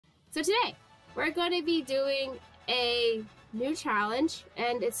So today, we're going to be doing a new challenge,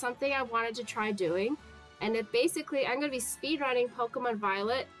 and it's something I wanted to try doing. And it basically, I'm going to be speedrunning Pokemon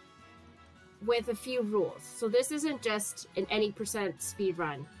Violet with a few rules. So this isn't just an any percent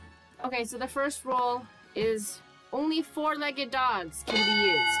speedrun. Okay, so the first rule is only four-legged dogs can be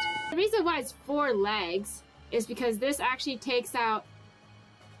used. The reason why it's 4 legs is because this actually takes out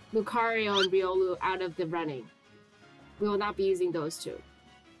Lucario and Riolu out of the running. We will not be using those two.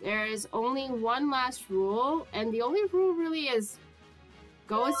 There is only one last rule, and the only rule really is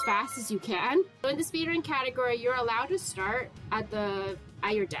go as fast as you can. So in the speedrun category, you're allowed to start at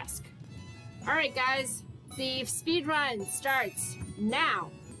your desk. Alright guys, the speedrun starts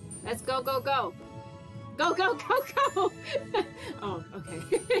now. Let's go, go, go. Go, go, go, go! Oh,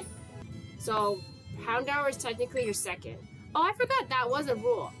 okay. So, Houndour is technically your second. Oh, I forgot that was a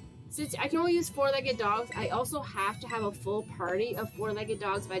rule. Since I can only use 4-legged dogs, I also have to have a full party of 4-legged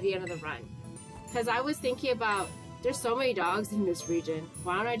dogs by the end of the run. Because I was thinking about, there's so many dogs in this region.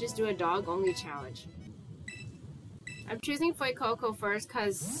 Why don't I just do a dog-only challenge? I'm choosing Fuecoco first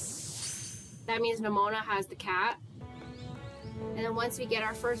because that means Nemona has the cat. And then once we get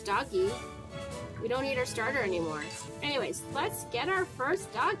our first doggy, we don't need our starter anymore. Anyways, let's get our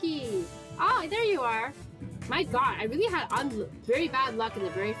first doggy. Oh, there you are. My god, I really had very bad luck in the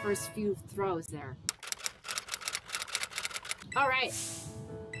very first few throws there. Alright.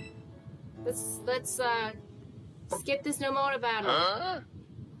 Let's skip this Nemona battle. Huh?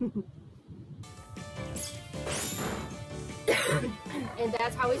 And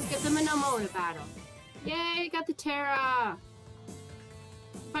that's how we skip the Nemona battle. Yay, got the Terra!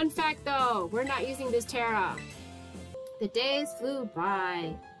 Fun fact though, we're not using this Terra. The days flew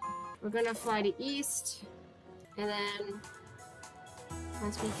by. We're gonna fly to east. And then,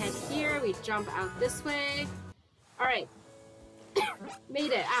 once we head here, we jump out this way. Alright.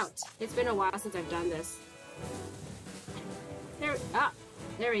 Made it out. It's been a while since I've done this.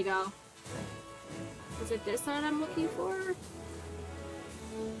 There we go. Is it this one I'm looking for?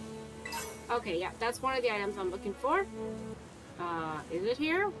 Okay, yeah, that's one of the items I'm looking for. Is it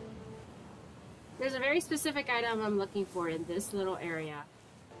here? There's a very specific item I'm looking for in this little area.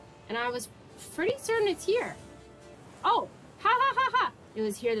 And I was pretty certain it's here. Oh! Ha ha ha ha! It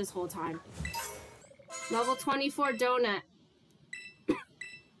was here this whole time. Level 24 donut.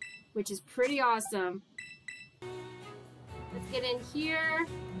 Which is pretty awesome. Let's get in here.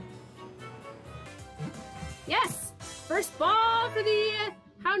 Yes! First ball for the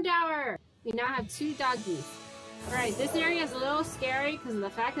Houndour! We now have 2 doggies. Alright, this area is a little scary because of the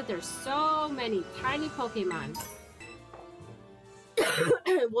fact that there's so many tiny Pokemon.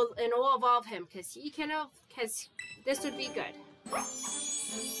 And we'll evolve him because this would be good.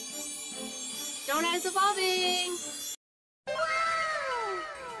 Donut is evolving! Wow!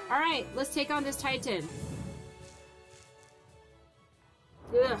 Alright, let's take on this Titan.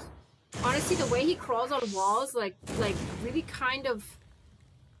 Ugh. Honestly, the way he crawls on walls, like really kind of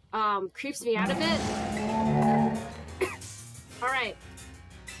creeps me out a bit. Alright.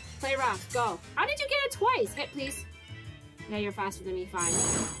 Play rough, go. How did you get it twice? Hit, please. Yeah, you're faster than me, fine.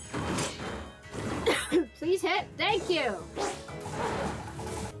 Please hit. Thank you.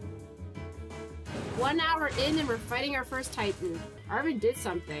 1 hour in and we're fighting our first Titan. Arvin did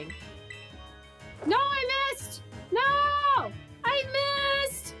something. No, I missed! No! I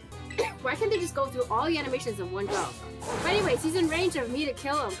missed! Why can't they just go through all the animations in one go? But anyways, he's in range of me to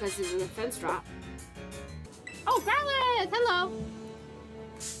kill him because he's a defense drop. Oh, Growlithe! Hello!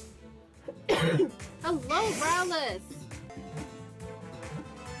 Hello, Growlithe!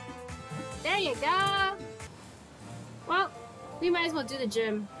 There you go! Well, we might as well do the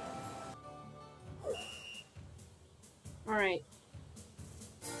gym. Alright.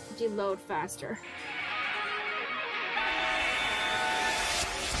 Deload faster.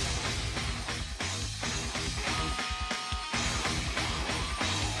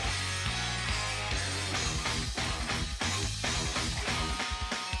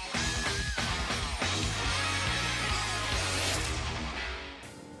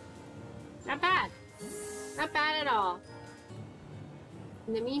 Not bad. Not bad at all.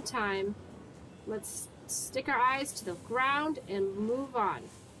 In the meantime, let's stick our eyes to the ground and move on.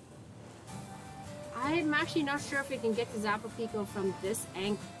 I'm actually not sure if we can get to Zapopico from this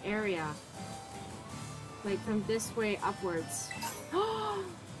area. Like from this way upwards. I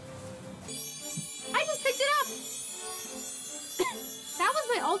just picked it up! That was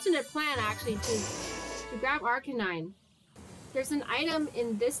my alternate plan actually to grab Arcanine. There's an item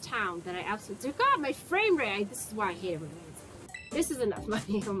in this town that I absolutely... God, my frame rate! This is why I hate it. This is enough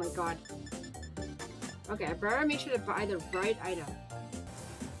money. Oh my god. Okay, I better make sure to buy the right item.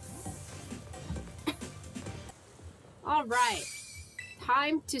 Alright.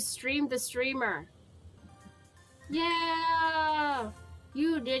 Time to stream the streamer. Yeah!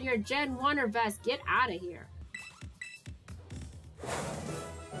 You did your Gen 1er vest. Get out of here.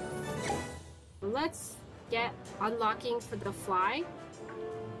 Let's get unlocking for the fly.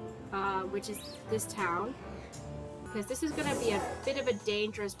 Which is this town. Because this is going to be a bit of a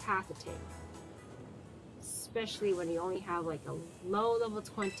dangerous path to take. Especially when you only have like a low level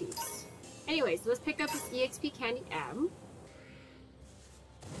 20s. Anyways, let's pick up this EXP candy M.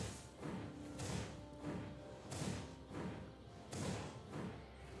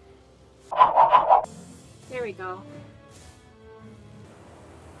 There we go.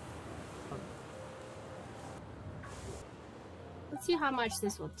 Let's see how much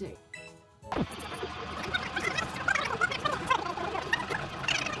this will take.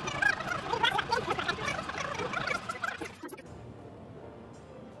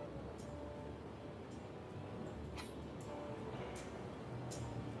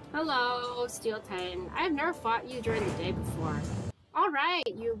 Hello, Steel Titan. I have never fought you during the day before.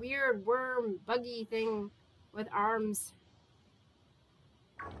 Alright, you weird worm buggy thing with arms.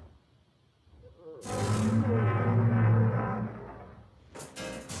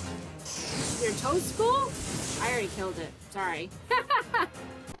 Your toad school? I already killed it. Sorry.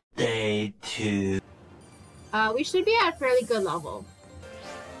 Day 2. We should be at a fairly good level.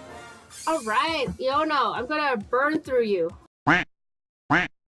 Alright, Iono, I'm gonna burn through you.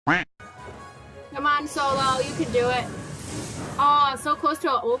 Come on, Solo, you can do it. Oh, so close to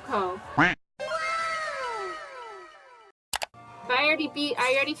an Oko. But I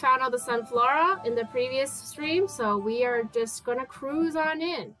already found all the Sunflora in the previous stream, so we are just gonna cruise on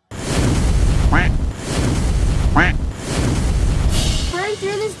in. Burn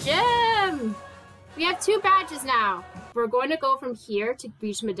through this gem! We have 2 badges now. We're going to go from here to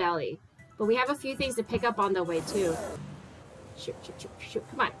Beach Medeli. But we have a few things to pick up on the way too. Shoot, shoot, shoot, shoot.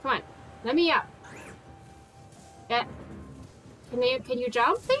 Come on, come on. Let me up. Yeah. Can you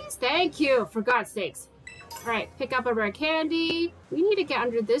jump, please? Thank you, for God's sakes. Alright, pick up a rare candy. We need to get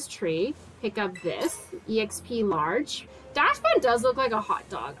under this tree. Pick up this. EXP large. Dashhound does look like a hot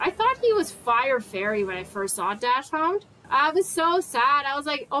dog. I thought he was Fire Fairy when I first saw Dashhound. I was so sad. I was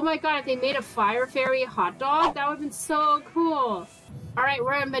like, oh my god, if they made a Fire Fairy hot dog, that would have been so cool. Alright,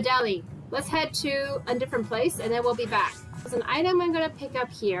 we're in Medeli. Let's head to a different place and then we'll be back. There's an item I'm gonna pick up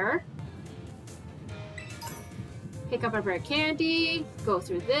here. Pick up a rare candy, go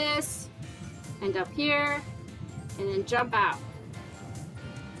through this, end up here, and then jump out.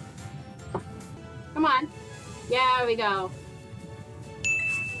 Come on. Yeah, there we go.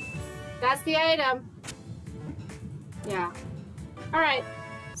 That's the item. Yeah. Alright,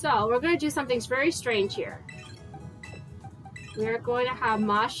 so we're going to do something very strange here. We are going to have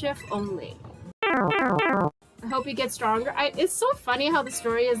Mashif only. I hope he gets stronger. It's so funny how the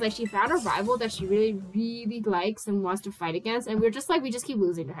story is like she found a rival that she really, really likes and wants to fight against, and we're just like, we just keep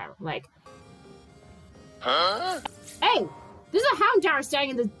losing to her. Like, huh? Hey, there's a hound tower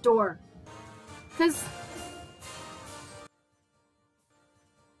standing in the door. Cause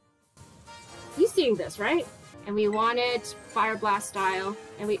you seeing this, right? And we want it Fire Blast style,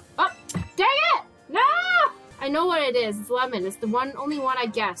 and we dang it! No! I know what it is. It's lemon. It's the only one I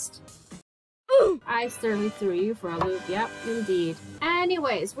guessed. I certainly threw you for a loop. Yep, indeed.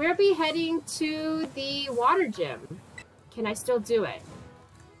 Anyways, we'll be heading to the water gym. Can I still do it?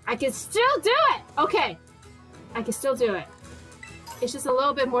 I can still do it! Okay. I can still do it. It's just a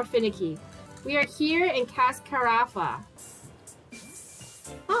little bit more finicky. We are here in Cascarafa.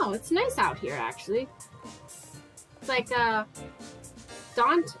 Oh, it's nice out here, actually. It's like,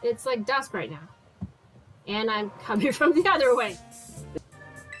 it's like dusk right now. And I'm coming from the other way.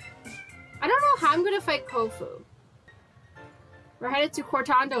 I don't know how I'm gonna fight Kofu. We're headed to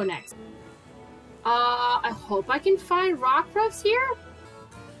Cortando next. I hope I can find rock ruffs here?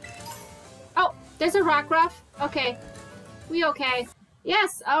 Oh, there's a rock ruff. Okay. We okay.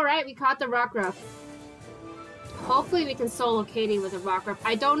 Yes, alright, we caught the rock ruff. Hopefully we can solo Katie with a rock ruff.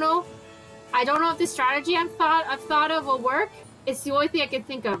 I don't know if the strategy I've thought of will work. It's the only thing I can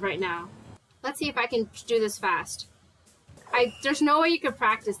think of right now. Let's see if I can do this fast. There's no way you can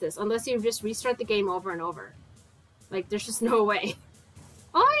practice this unless you just restart the game over and over. Like, there's just no way.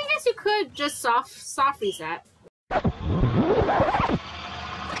 Oh, I guess you could just soft reset.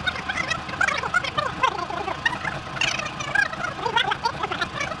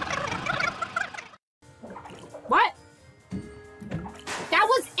 What? That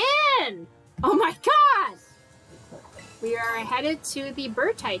was in! Oh my god! We are headed to the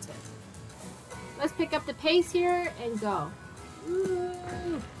Bird Titan. Let's pick up the pace here and go.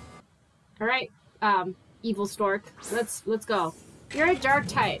 Alright, evil stork. Let's go. You're a dark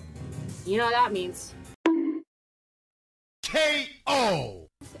type. You know what that means. KO!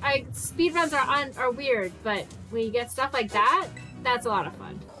 Speedruns are weird, but when you get stuff like that, that's a lot of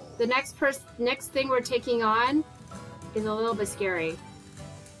fun. The next thing we're taking on is a little bit scary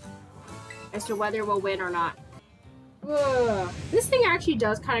as to whether we'll win or not. Ugh. This thing actually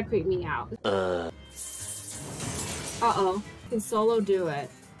does kind of creep me out. Uh-oh. Can Solo do it?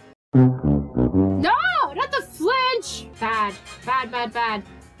 No! Not the flinch! Bad. Bad, bad, bad.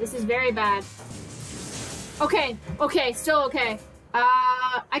 This is very bad. Okay. Okay. Still okay.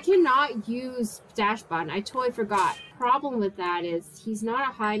 I cannot use dash button. I totally forgot. Problem with that is he's not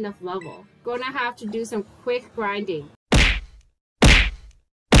a high enough level. Gonna have to do some quick grinding.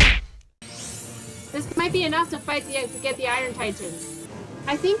 This might be enough to get the Iron Titan.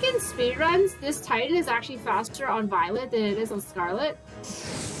 I think in speedruns, this Titan is actually faster on Violet than it is on Scarlet.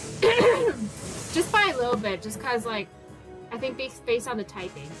 Just by a little bit, just cause like, I think based on the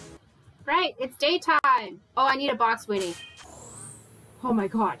typing. Right, it's daytime! Oh, I need a box Winnie. Oh my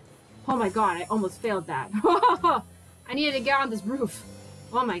god. Oh my god, I almost failed that. I needed to get on this roof.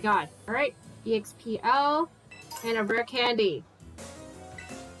 Oh my god. Alright, EXPL, and a rare candy.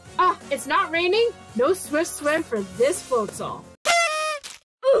 Ah, it's not raining? No swift swim for this floatsal.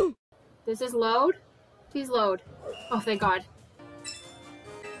 Does this load? Please load. Oh, thank god.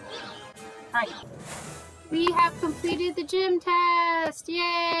 Alright. We have completed the gym test!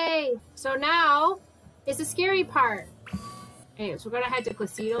 Yay! So now, is the scary part. Anyways, we're gonna head to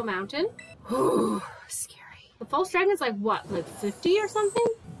Glacido Mountain. Ooh, scary. The false dragon is like what, like 50 or something?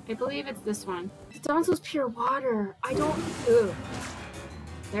 I believe it's this one. The Donzo's pure water. I don't. Ooh.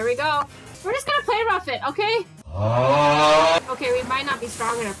 There we go. We're just gonna play rough it, okay? Okay, we might not be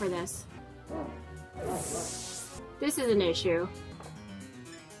strong enough for this. This is an issue.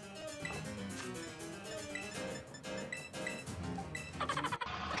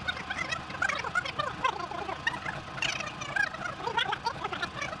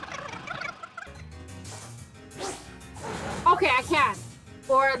 Okay, I can.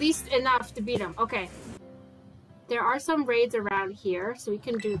 Or at least enough to beat him. Okay. There are some raids around here, so we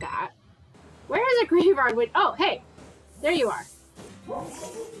can do that. Where is a graveyard? Oh, hey! There you are.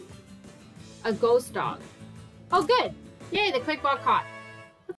 A ghost dog. Oh, good! Yay, the quick ball caught.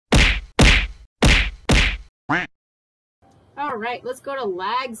 Alright, let's go to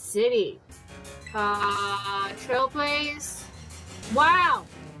Lag City. Trailplays. Wow!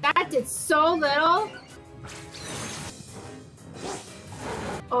 That did so little!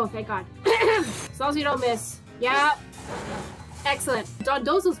 Oh, thank god. As long as you don't miss. Yeah. Excellent.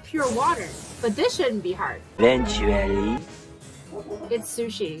 Dondozo's pure water. But this shouldn't be hard. Eventually. It's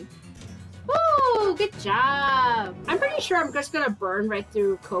sushi. Woo! Good job. I'm pretty sure I'm just gonna burn right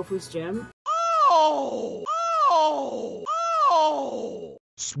through Kofu's gym. Oh! Oh! Oh!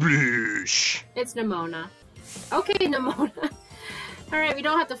 Splish! It's Nimona. Okay, Nimona. Alright, we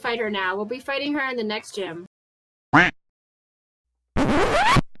don't have to fight her now. We'll be fighting her in the next gym.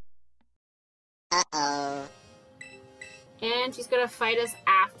 Uh-oh. And she's gonna fight us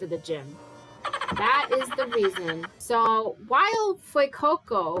after the gym. That is the reason. So, while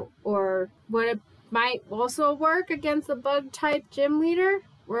Fuecoco, or what it might also work against the bug-type gym leader,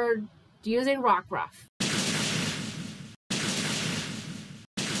 we're using Rock Ruff.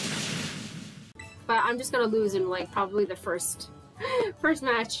 But I'm just gonna lose in, like, probably the first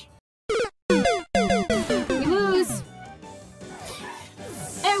match. We lose!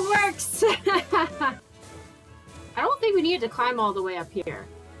 It works! I don't think we needed to climb all the way up here.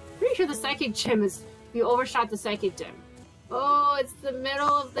 Pretty sure the psychic gym is... We overshot the psychic gym. Oh, it's the middle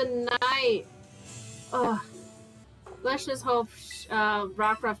of the night. Ugh. Let's just hope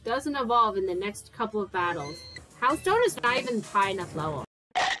Rock Ruff doesn't evolve in the next couple of battles. Houndstone is not even high enough level.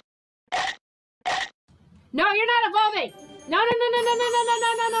 No, you're not evolving! No, no, no, no, no, no, no,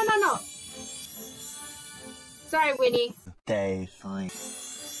 no, no, no, no, no! Sorry, Winnie. Day 3.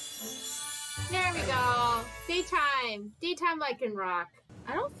 There we go. Daytime. Daytime like in Rock.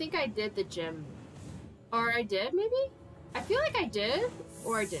 I don't think I did the gym. Or I did, maybe? I feel like I did,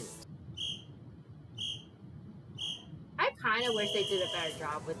 or I didn't. I kind of wish they did a better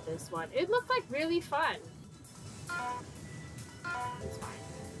job with this one. It looked like really fun. It's fine.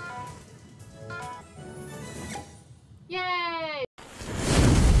 Yay!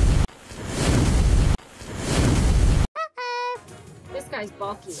 This guy's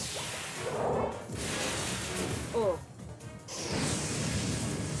bulky. Oh.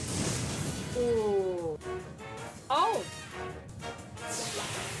 Ooh. Oh!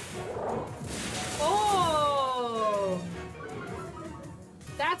 Oh!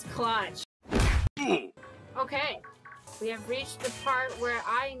 That's clutch. Okay, we have reached the part where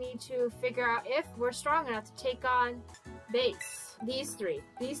I need to figure out if we're strong enough to take on base. These three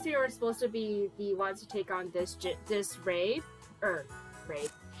are supposed to be the ones to take on this raid,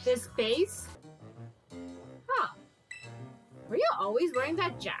 this base. Huh? Were you always wearing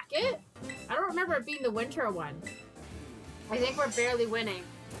that jacket? I don't remember it being the winter one. I think we're barely winning.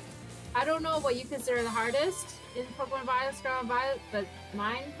 I don't know what you consider the hardest in Pokemon Violet, Scarlet and Violet, but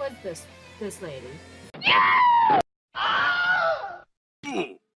mine was this lady.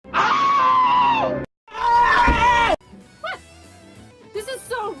 What? This is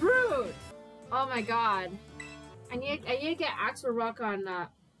so rude! Oh my god. I need to get Axel Rock on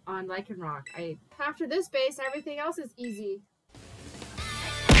Lycanroc. After this base, everything else is easy.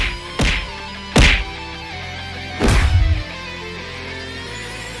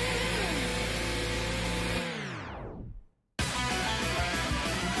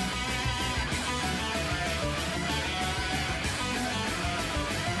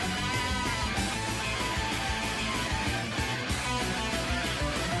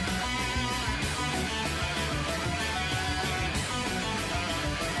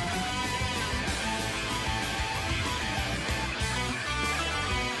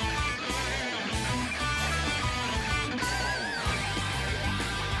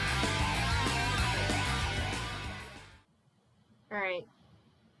 Alright.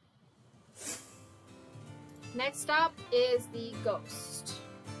 Next up is the ghost.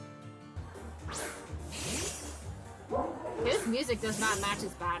 His music does not match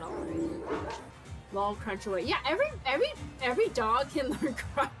his battle. Lol, crunch away. Yeah, every dog can learn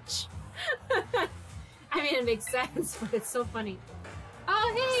crunch. I mean, it makes sense, but it's so funny.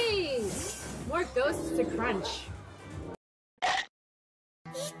 Oh, hey! More ghosts to crunch.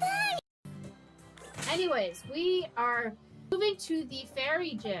 Anyways, we are moving to the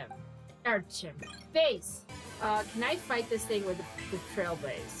fairy base. Can I fight this thing with the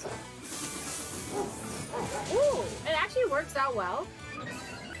Trailblaze? Ooh, it actually works out well.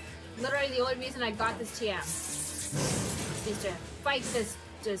 Literally the only reason I got this TM is to fight this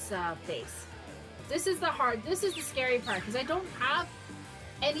base. This is the scary part, because I don't have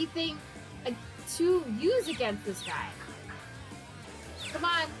anything to use against this guy. Come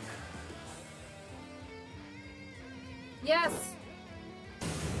on. Yes!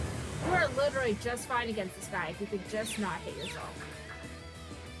 You are literally just fine against this guy if you could just not hit yourself.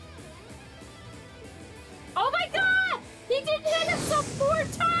 Oh my god! He didn't hit himself 4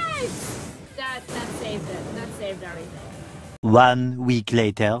 times! That saved it. That saved everything. 1 week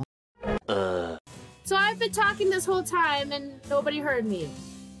later. So I've been talking this whole time and nobody heard me.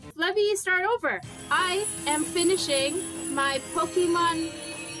 Let me start over. I am finishing my Pokemon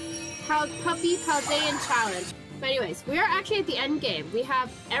Puppy Paldean challenge. But anyways, we are actually at the end game. We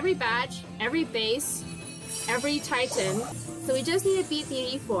have every badge, every base, every Titan. So we just need to beat the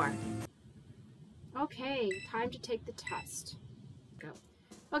 84. Okay, time to take the test. Go.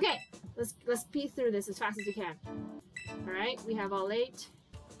 Okay, let's pee through this as fast as we can. Alright, we have all 8.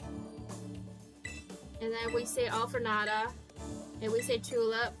 And then we say all for nada. And we say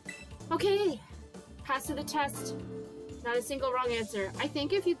tulip. Okay, pass to the test. Not a single wrong answer. I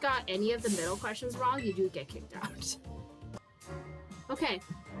think if you got any of the middle questions wrong, you do get kicked out. Okay,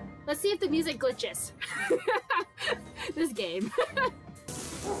 let's see if the music glitches. This game.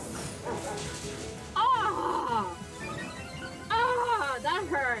 Oh! Oh, that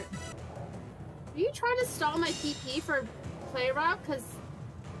hurt. Are you trying to stall my PP for play rock? Because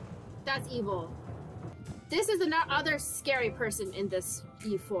that's evil. This is another scary person in this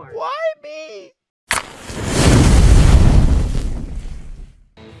E4. Why me?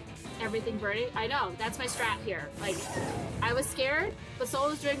 Everything burning? I know, that's my strat here. Like, I was scared, but Soul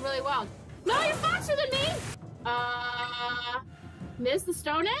was doing really well. No, you're faster than me! Miss the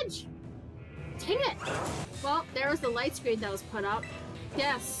Stone Edge? Dang it! Well, there was the light screen that was put up.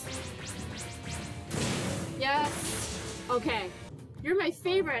 Yes. Yes. Okay. You're my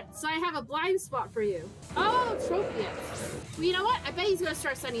favorite, so I have a blind spot for you. Oh, Tropius. Well, you know what? I bet he's gonna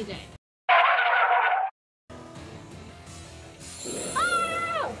start Sunny Day.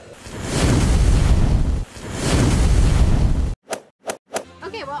 Oh!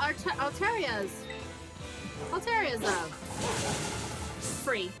 Okay, well, Altaria's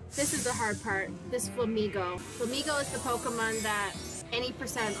free. This is the hard part. This Flamigo. Flamigo is the Pokemon that any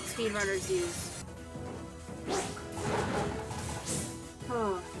percent speedrunners use.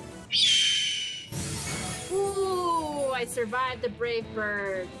 Oh. Ooh, I survived the Brave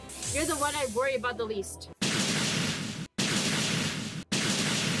Bird. You're the one I worry about the least.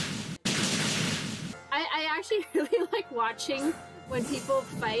 I actually really like watching when people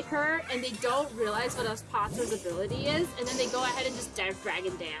fight her and they don't realize what Espasa's ability is, and then they go ahead and just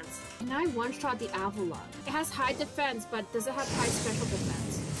dragon dance. And I one-shot the Avalon. It has high defense, but does it have high special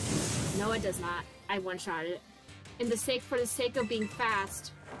defense? No, it does not. I one-shot it. For the sake of being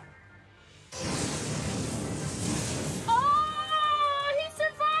fast. Oh, he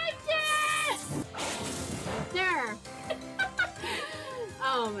survived it! There.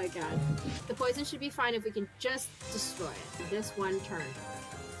 Oh my god. The poison should be fine if we can just destroy it. This one turn.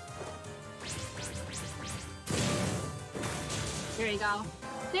 There you go.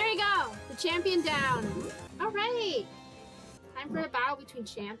 There you go! The champion down! Alright! Time for a battle between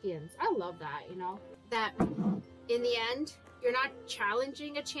champions. I love that, you know? That, in the end, you're not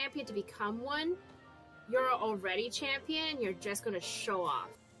challenging a champion to become one. You're already champion, you're just gonna show off.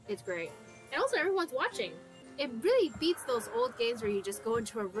 It's great. And also, everyone's watching. It really beats those old games where you just go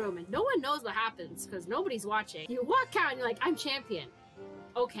into a room and no one knows what happens because nobody's watching. You walk out and you're like, I'm champion.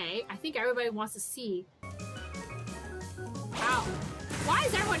 Okay, I think everybody wants to see. Ow. Why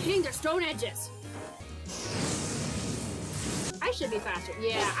is everyone hitting their stone edges? I should be faster.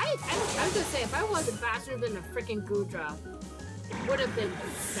 Yeah, I was gonna say, if I wasn't faster than a freaking Gudra, it would have been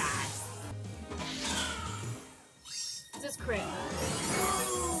sad. This crit.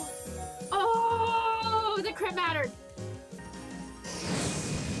 Oh, the crit mattered.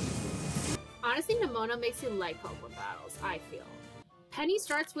 Honestly, Nimona makes you like Pokemon battles, I feel. Penny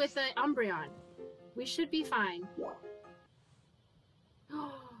starts with an Umbreon. We should be fine.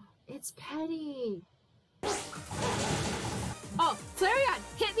 Oh, it's Penny. Oh, Flareon!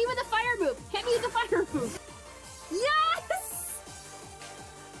 Hit me with a fire move! Hit me with a fire move! Yes!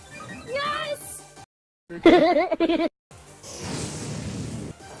 Yes!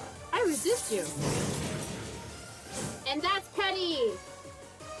 I resist you. And that's Penny!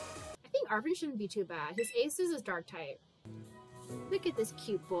 I think Arvin shouldn't be too bad. His ace is his dark type. Look at this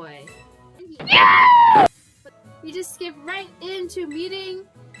cute boy. Yeah! We just skip right into meeting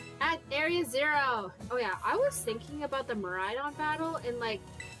at Area 0. Oh yeah, I was thinking about the Miraidon battle and like,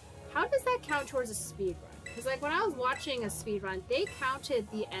 how does that count towards a speedrun? Because like when I was watching a speedrun, they counted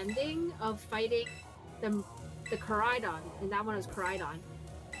the ending of fighting the Miraidon, and that one was Miraidon,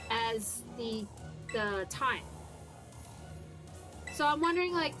 as the time. So I'm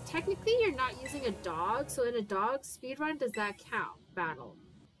wondering, like, technically you're not using a dog, so in a dog speedrun, does that count? Battle.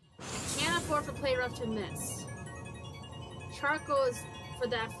 Can't afford for Play Rough to miss. Charcoal is for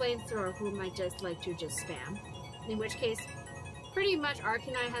that flamethrower who might just like to just spam. In which case, pretty much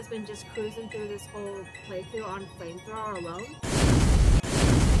Arcanine has been just cruising through this whole playthrough on flamethrower alone.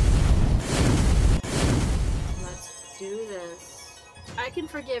 Let's do this. I can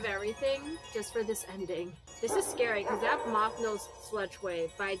forgive everything just for this ending. This is scary because that moth knows Sludge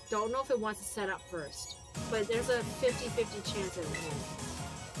Wave, but I don't know if it wants to set up first. But there's a 50-50 chance it won't.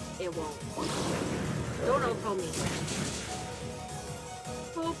 It won't. Don't Oko me.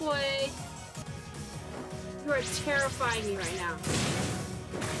 Oh boy. You are terrifying me right now.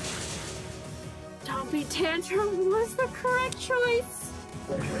 Stomping Tantrum was the correct choice.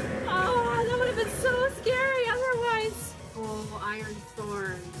 Oh, that would have been so scary otherwise. Oh, Iron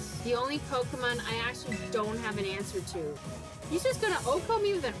Thorns. The only Pokemon I actually don't have an answer to. He's just gonna Oko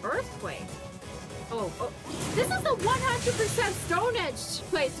me with an Earthquake. Oh. This is the 100% Stone Edge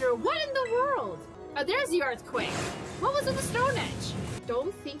playthrough. What in the world? Oh, there's the Earthquake. What was in the Stone Edge?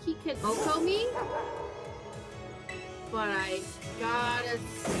 Don't think he can Oko me, but I gotta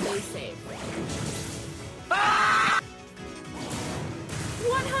stay safe.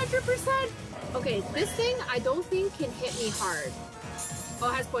 100%! Okay, this thing I don't think can hit me hard. Oh,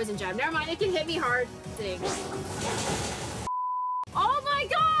 it has Poison Jab. Never mind, it can hit me hard. Thing. Oh my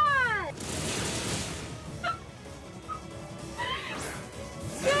god!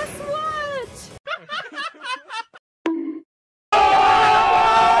 Guess what?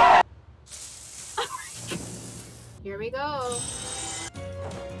 Here we go.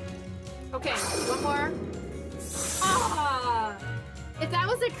 Okay, one more. Ah! If that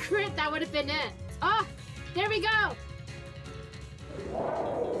was a crit, that would have been it. Ah! There we go!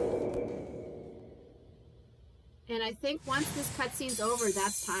 And I think once this cutscene's over,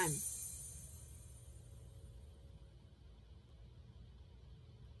 that's time.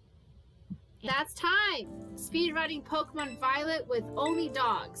 That's time! Speedrunning Pokemon Violet with only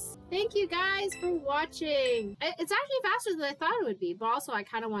dogs. Thank you guys for watching! It's actually faster than I thought it would be, but also I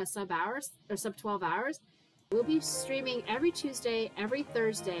kind of want sub 12 hours. We'll be streaming every Tuesday, every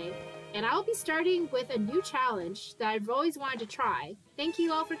Thursday, and I'll be starting with a new challenge that I've always wanted to try. Thank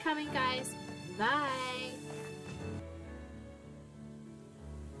you all for coming, guys. Bye!